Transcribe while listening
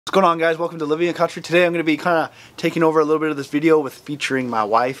What's going on, guys? Welcome to Living in Country. Today I'm going to be kind of taking over a little bit of this video with featuring my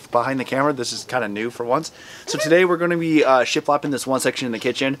wife behind the camera. This is kind of new for once. So today we're going to be shiplapping this one section in the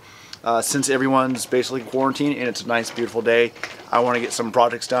kitchen. Since everyone's basically quarantined and it's a nice beautiful day, I want to get some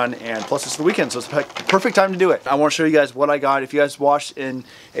projects done, and plus it's the weekend, so it's the perfect time to do it. I want to show you guys what I got. If you guys watched in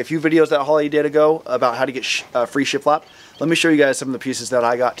a few videos that Holly did ago about how to get free shiplap, let me show you guys some of the pieces that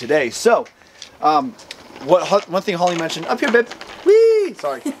I got today. So one thing Holly mentioned, up here babe, whee!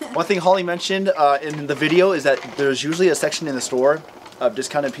 Sorry. One thing Holly mentioned in the video is that there's usually a section in the store of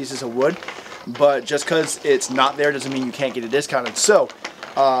discounted pieces of wood, but just because it's not there doesn't mean you can't get it discounted. So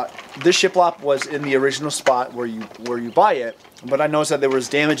this shiplap was in the original spot where you buy it, but I noticed that there was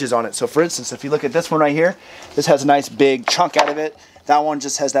damages on it. So for instance, if you look at this one right here, this has a nice big chunk out of it. That one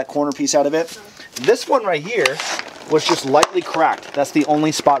just has that corner piece out of it. This one right here was just lightly cracked. That's the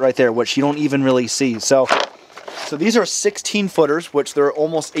only spot right there, which you don't even really see. So these are 16 footers, which they're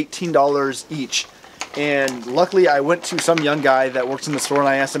almost $18 each. And luckily I went to some young guy that works in the store and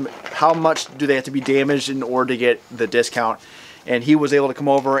I asked him how much do they have to be damaged in order to get the discount. And he was able to come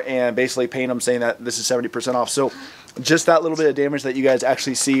over and basically paint them, saying that this is 70% off. So just that little bit of damage that you guys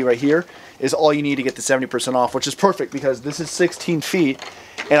actually see right here is all you need to get the 70% off, which is perfect because this is 16 feet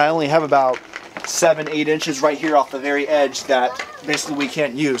and I only have about 7-8 inches right here off the very edge that basically we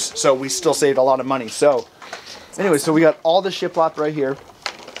can't use. So we still saved a lot of money. So anyway, so we got all the shiplap right here.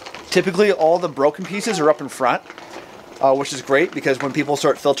 Typically all the broken pieces are up in front, which is great because when people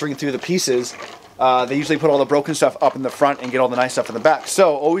start filtering through the pieces, they usually put all the broken stuff up in the front and get all the nice stuff in the back.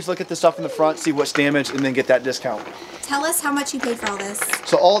 So always look at the stuff in the front, see what's damaged, and then get that discount. Tell us how much you paid for all this.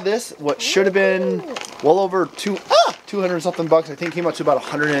 So all this, what should have been well over 200 something bucks, I think came up to about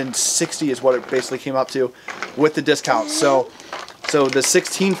 160 is what it basically came up to with the discount. So the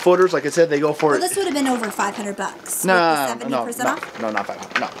 16 footers, like I said, they go for this would have been over 500 bucks. No, off? No, not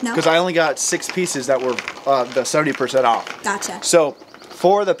 500. No, because I only got 6 pieces that were the 70% off. Gotcha. So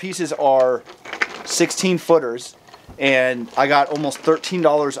 4 of the pieces are 16 footers, and I got almost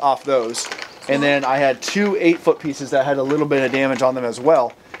 $13 off those. And then I had 2 8-foot pieces that had a little bit of damage on them as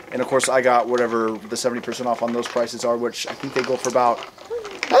well. And of course I got whatever the 70% off on those prices are, which I think they go for about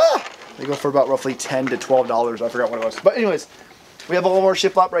roughly $10 to $12. I forgot what it was. But anyways, we have all of our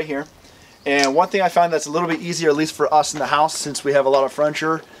shiplap right here. And one thing I found that's a little bit easier, at least for us in the house, since we have a lot of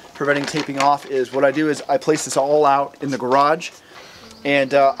furniture, preventing taping off, is what I do is I place this all out in the garage,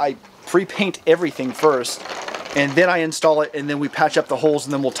 and I pre-paint everything first, and then I install it, and then we patch up the holes,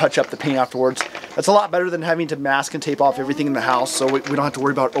 and then we'll touch up the paint afterwards. That's a lot better than having to mask and tape off everything in the house, so we don't have to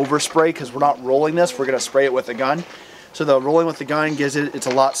worry about overspray because we're not rolling this. We're going to spray it with a gun. So the rolling with the gun gives it's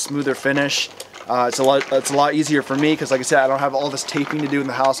a lot smoother finish. It's a lot easier for me because, like I said, I don't have all this taping to do in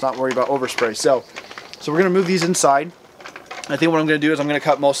the house, not worry about overspray. So we're going to move these inside. I think what I'm going to do is I'm going to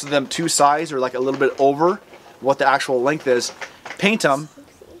cut most of them to size, or like a little bit over what the actual length is. Paint them.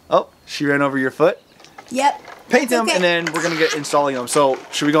 Oh, she ran over your foot. Yep. Paint them, okay. And then we're going to get installing them. So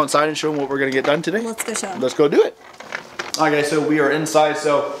should we go inside and show them what we're going to get done today? Let's go show them. Let's go do it. Okay, so we are inside.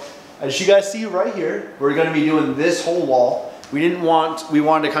 So as you guys see right here, we're going to be doing this whole wall. We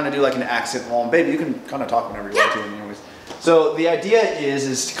wanted to kind of do like an accent wall. And baby, you can kind of talk whenever you want to anyways. So the idea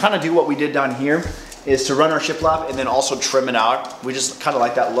is to kind of do what we did down here, is to run our shiplap and then also trim it out. We just kind of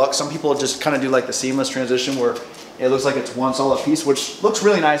like that look. Some people just kind of do like the seamless transition where it looks like it's one solid piece, which looks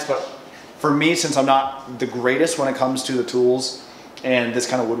really nice, but for me, since I'm not the greatest when it comes to the tools and this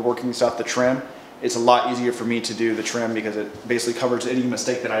kind of woodworking stuff, the trim, it's a lot easier for me to do the trim because it basically covers any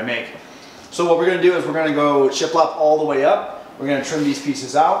mistake that I make. So what we're going to do is we're going to go shiplap all the way up. We're going to trim these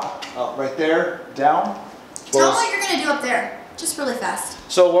pieces out, right there, down. Tell them what you're going to do up there, just really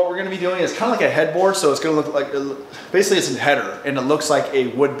fast. So what we're going to be doing is kind of like a headboard, so it's going to look like, basically it's a header, and it looks like a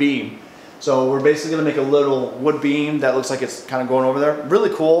wood beam. So we're basically going to make a little wood beam that looks like it's kind of going over there. Really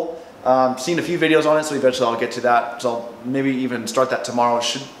cool. Seen a few videos on it, so eventually I'll get to that. So I'll maybe even start that tomorrow. It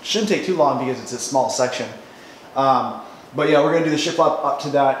shouldn't take too long because it's a small section. But yeah, we're going to do the shiplap up to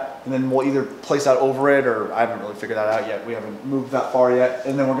that, and then we'll either place that over it, or I haven't really figured that out yet. We haven't moved that far yet.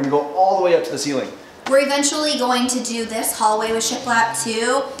 And then we're going to go all the way up to the ceiling. We're eventually going to do this hallway with shiplap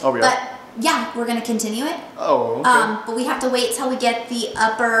too. Oh, yeah. But yeah, we're going to continue it. Oh, okay. But we have to wait till we get the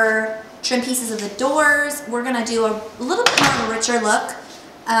upper trim pieces of the doors. We're going to do a little bit more of a richer look.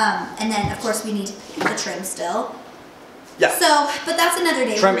 And then, of course, we need to paint the trim still. Yeah. So, but that's another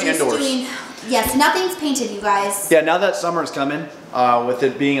day. Trim and doors. Yes, nothing's painted, you guys. Yeah, now that summer is coming, with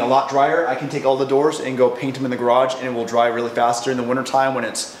it being a lot drier, I can take all the doors and go paint them in the garage, and it will dry really fast. During the winter time when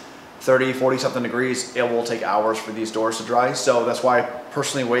it's 30, 40 something degrees, it will take hours for these doors to dry. So that's why I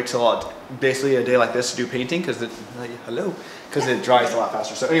personally wait till basically a day like this to do painting, because because it dries a lot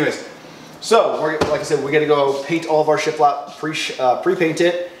faster. So anyways, so like I said, we're gonna go paint all of our shiplap, pre-paint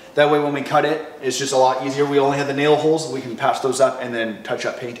it. That way when we cut it, it's just a lot easier. We only have the nail holes. We can patch those up and then touch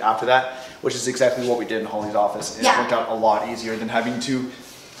up paint after that, which is exactly what we did in Holly's office. And it worked out a lot easier than having to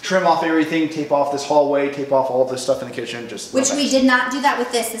trim off everything, tape off this hallway, tape off all of this stuff in the kitchen. Which we did not do that with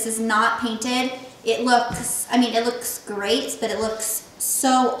this. This is not painted. It looks, I mean, it looks great, but it looks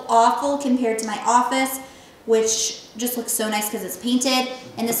so awful compared to my office, which just looks so nice because it's painted.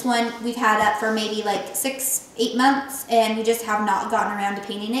 And this one we've had up for maybe like 6-8 months, and we just have not gotten around to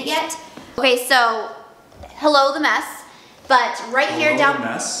painting it yet. Okay, so hello the mess, but right here down,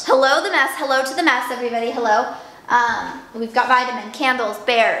 hello the mess, hello to the mess, everybody, hello. We've got vitamin, candles,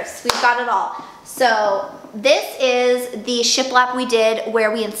 bears, we've got it all. So this is the shiplap we did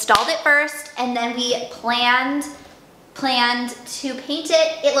where we installed it first and then we planned to paint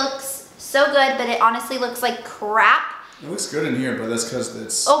it. It looks so good, but it honestly looks like crap. It looks good in here, but that's because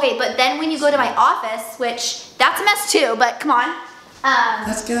it's... Okay, but then when you go to my office, which that's a mess too, but come on.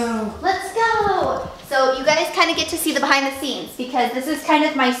 Let's go. Let's go. So you guys kind of get to see the behind the scenes because this is kind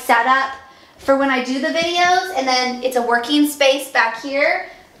of my setup for when I do the videos, and then it's a working space back here.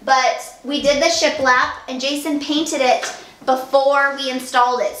 But we did the shiplap and Jason painted it before we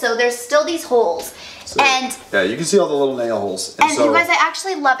installed it. So there's still these holes. So, and yeah, you can see all the little nail holes. And so, you guys, I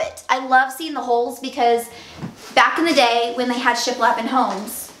actually love it. I love seeing the holes because back in the day when they had shiplap in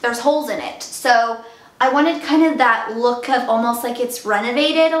homes, there's holes in it. So I wanted kind of that look of almost like it's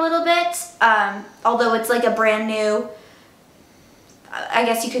renovated a little bit. Although it's like a brand new, I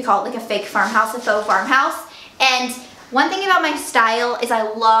guess you could call it like a fake farmhouse, a faux farmhouse. And one thing about my style is I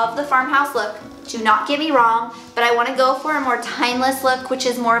love the farmhouse look. Do not get me wrong, but I want to go for a more timeless look, which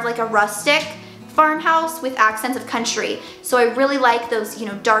is more of like a rustic farmhouse with accents of country. So I really like those, you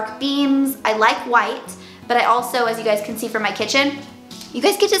know, dark beams. I like white, but I also, as you guys can see from my kitchen, you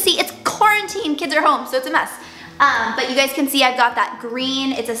guys get to see it's quarantine, kids are home, so it's a mess. But you guys can see I've got that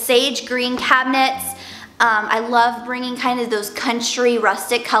green, it's a sage green cabinets. I love bringing kind of those country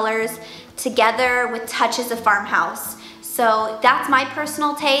rustic colors together with touches of farmhouse. So that's my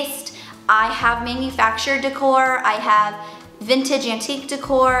personal taste. I have manufactured decor, I have vintage antique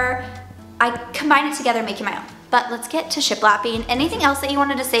decor. I combine it together making my own. But let's get to shiplapping. Anything else that you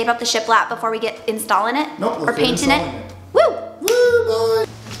wanted to say about the shiplap before we get installing it? Nope, or painting it? Woo! Woo, boy!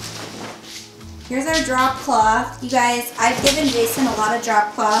 Here's our drop cloth. You guys, I've given Jason a lot of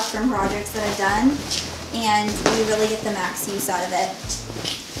drop cloth from projects that I've done, and we really get the max use out of it.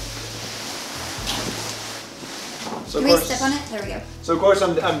 So Can we step on it? There we go. So of course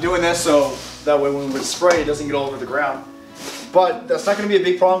I'm doing this so that way when we spray it doesn't get all over the ground. But that's not going to be a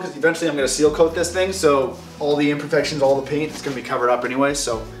big problem because eventually I'm going to seal coat this thing, so all the imperfections, all the paint, it's going to be covered up anyway,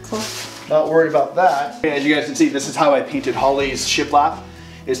 so cool. Not worried about that. As you guys can see, this is how I painted Holly's shiplap,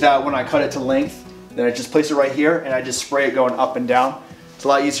 is that when I cut it to length, then I just place it right here and I just spray it going up and down. It's a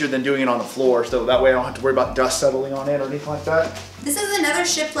lot easier than doing it on the floor, so that way I don't have to worry about dust settling on it or anything like that. This is another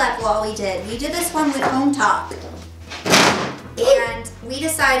shiplap wall we did. We did this one with Home Talk. And we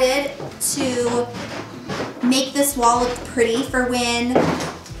decided to make this wall look pretty for when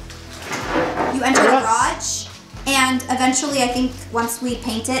you enter the garage, and eventually I think once we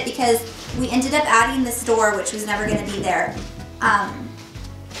paint it, because we ended up adding this door which was never going to be there,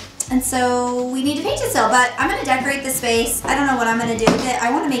 and so we need to paint it still. But I'm going to decorate the space. I don't know what I'm going to do with it.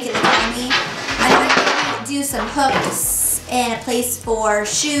 I want to make it look homey. I might do some hooks and a place for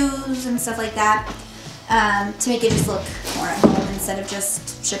shoes and stuff like that, to make it just look more at home instead of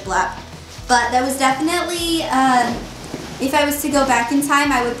just shiplap. But that was definitely, if I was to go back in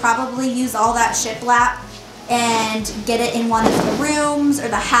time, I would probably use all that shiplap and get it in one of the rooms or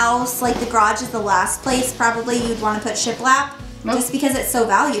the house. Like the garage is the last place probably you'd want to put shiplap, just because it's so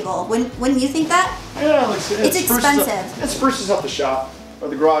valuable. Wouldn't you think that? Yeah, it's expensive. It spruces up the shop or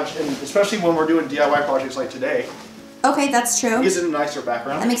the garage, and especially when we're doing DIY projects like today. Okay, that's true. It gives it a nicer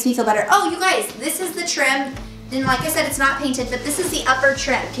background. That makes me feel better. Oh, you guys, this is the trim. And like I said, it's not painted, but this is the upper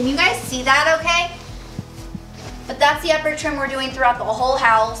trim. Can you guys see that okay? But that's the upper trim we're doing throughout the whole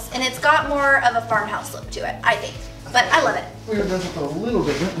house, and it's got more of a farmhouse look to it, I think. But I love it. We're gonna do something a little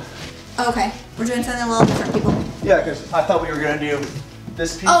different. Okay, we're doing something a little different, people. Yeah, because I thought we were gonna do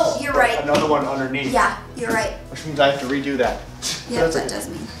this piece. Oh, you're right. Another one underneath. Yeah, you're right. Which means I have to redo that. Yeah, that does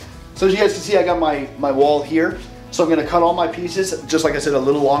mean. So as you guys can see, I got my wall here. So I'm gonna cut all my pieces, just like I said, a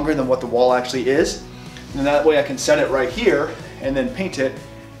little longer than what the wall actually is. And that way I can set it right here and then paint it.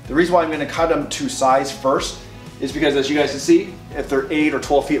 The reason why I'm gonna cut them to size first is because, as you guys can see, if they're 8 or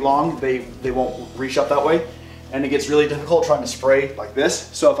 12 feet long, they won't reach up that way. And it gets really difficult trying to spray like this.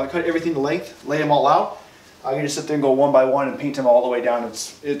 So if I cut everything to length, lay them all out, I can just sit there and go one by one and paint them all the way down.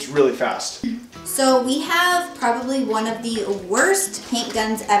 It's really fast. So we have probably one of the worst paint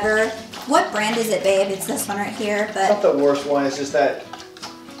guns ever. What brand is it, babe? It's this one right here, but Not the worst one. It's just that.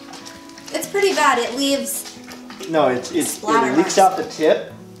 it's pretty bad. It leaves. No, it leaks out the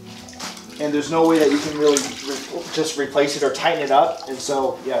tip, and there's no way that you can really just replace it or tighten it up, and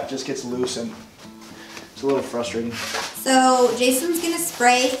so yeah, it just gets loose and it's a little frustrating. So Jason's gonna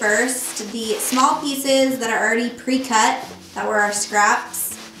spray first the small pieces that are already pre-cut, that were our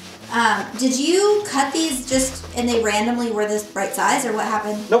scraps. Did you cut these just and they randomly were this right size, or what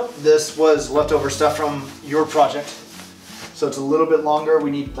happened? Nope, this was leftover stuff from your project. So it's a little bit longer.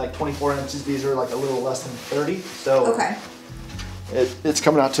 We need like 24 inches. These are like a little less than 30. So okay. It's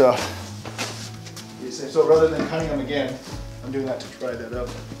coming out to, so rather than cutting them again, I'm doing that to dry that up.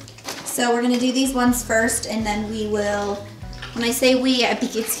 So we're gonna do these ones first, and then we will, when I say we, I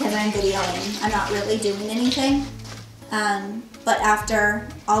think it's because I'm videoing. I'm not really doing anything. But after,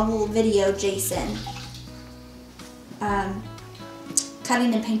 I will video Jason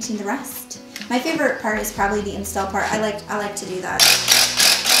cutting and painting the rest. My favorite part is probably the install part. I like to do that.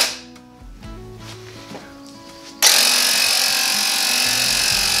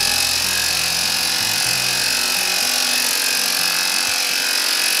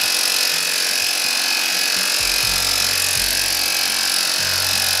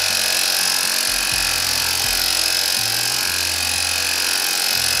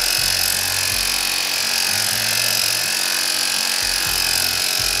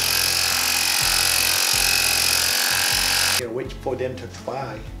 Wait for them to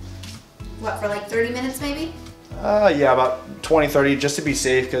dry. What, for like 30 minutes maybe? Yeah, about 20, 30, just to be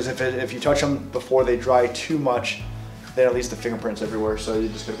safe, because if you touch them before they dry too much, then at least the fingerprints everywhere, so you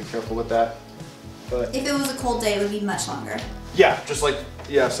just gotta be careful with that. But if it was a cold day, it would be much longer. yeah, just like,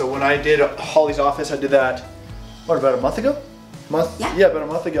 yeah, so when I did Holly's office, I did that, what, about a month ago? Yeah, about a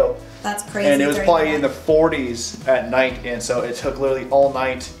month ago. That's crazy. And it was probably in the 40s at night, and so it took literally all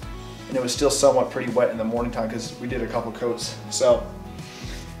night, and it was still somewhat pretty wet in the morning time because we did a couple coats. So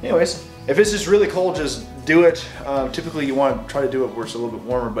anyways, if it's just really cold, just do it. Typically you want to try to do it where it's a little bit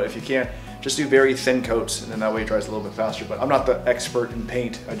warmer, but if you can't, just do very thin coats, and then that way it dries a little bit faster. But I'm not the expert in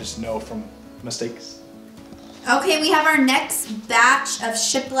paint, I just know from mistakes. Okay, we have our next batch of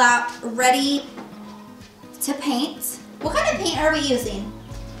shiplap ready to paint. What kind of paint are we using?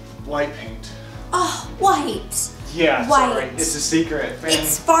 White paint. Oh, white. Yeah, white. Sorry, it's a secret.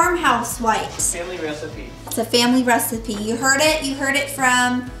 It's Farmhouse white. Family recipe. It's a family recipe. You heard it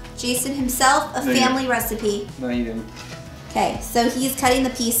from Jason himself, a family recipe. No, you didn't. Okay, so he's cutting the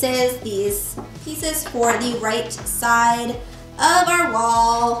pieces, these pieces for the right side of our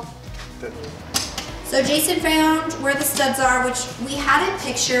wall. So Jason found where the studs are, which we had a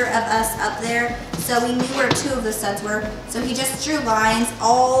picture of us up there, so we knew where two of the studs were. So he just drew lines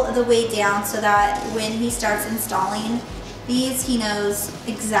all the way down so that when he starts installing these, he knows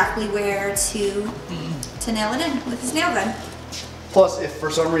exactly where to nail it in with his nail gun. Plus, if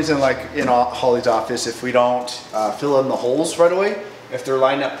for some reason, like in Holly's office, if we don't fill in the holes right away, if they're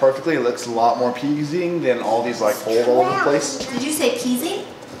lined up perfectly, it looks a lot more pleasing than all these like holes all over the place. Did you say pleasing?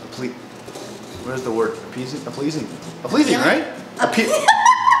 Where's the word? Pleasing? A pleasing, right?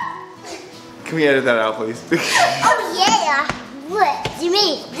 Can we edit that out, please? Oh yeah. What do you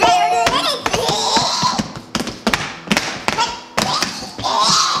mean?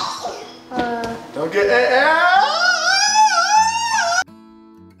 Don't get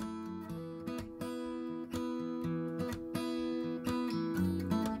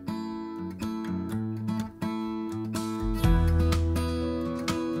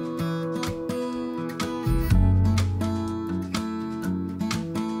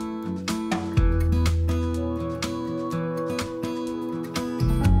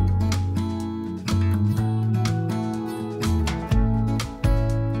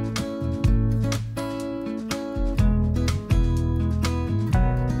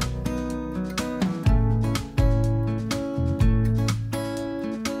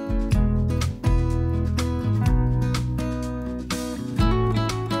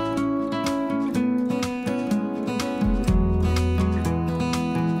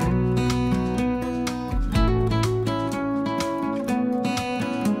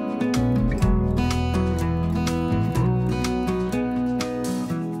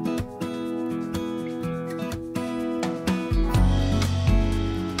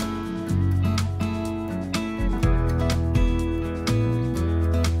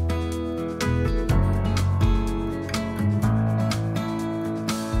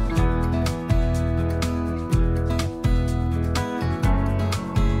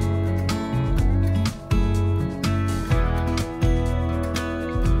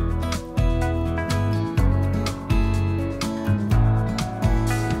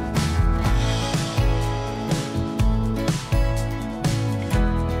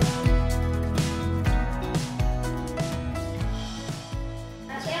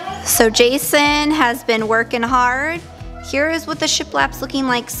So Jason has been working hard. Here is what the shiplap's looking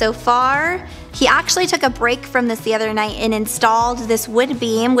like so far. He actually took a break from this the other night and installed this wood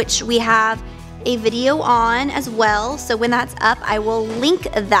beam, which we have a video on as well. So when that's up, I will link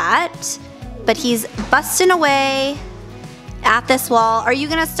that. But he's busting away at this wall. Are you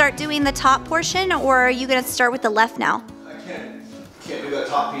gonna start doing the top portion, or are you gonna start with the left now? I can't do that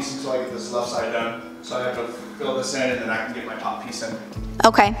top piece until I get this left side done. So I have to fill this in and then I can get my top piece in.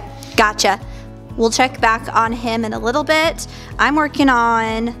 Okay, gotcha. We'll check back on him in a little bit. I'm working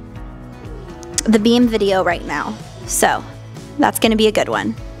on the beam video right now, so that's gonna be a good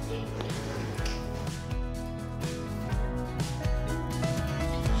one.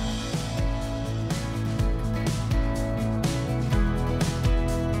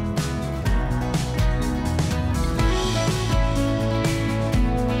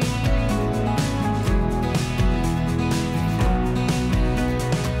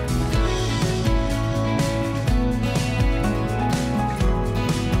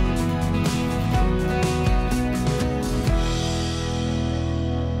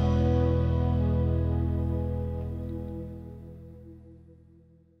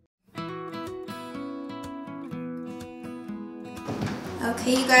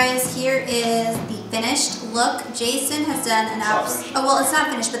 Okay, you guys, here is the finished look. Jason has done an oh well, it's not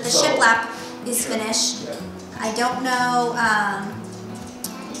finished, but the shiplap is finished. Yeah. I don't know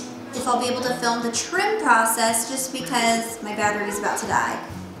if I'll be able to film the trim process just because my battery is about to die.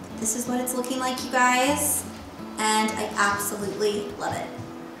 This is what it's looking like, you guys, and I absolutely love it.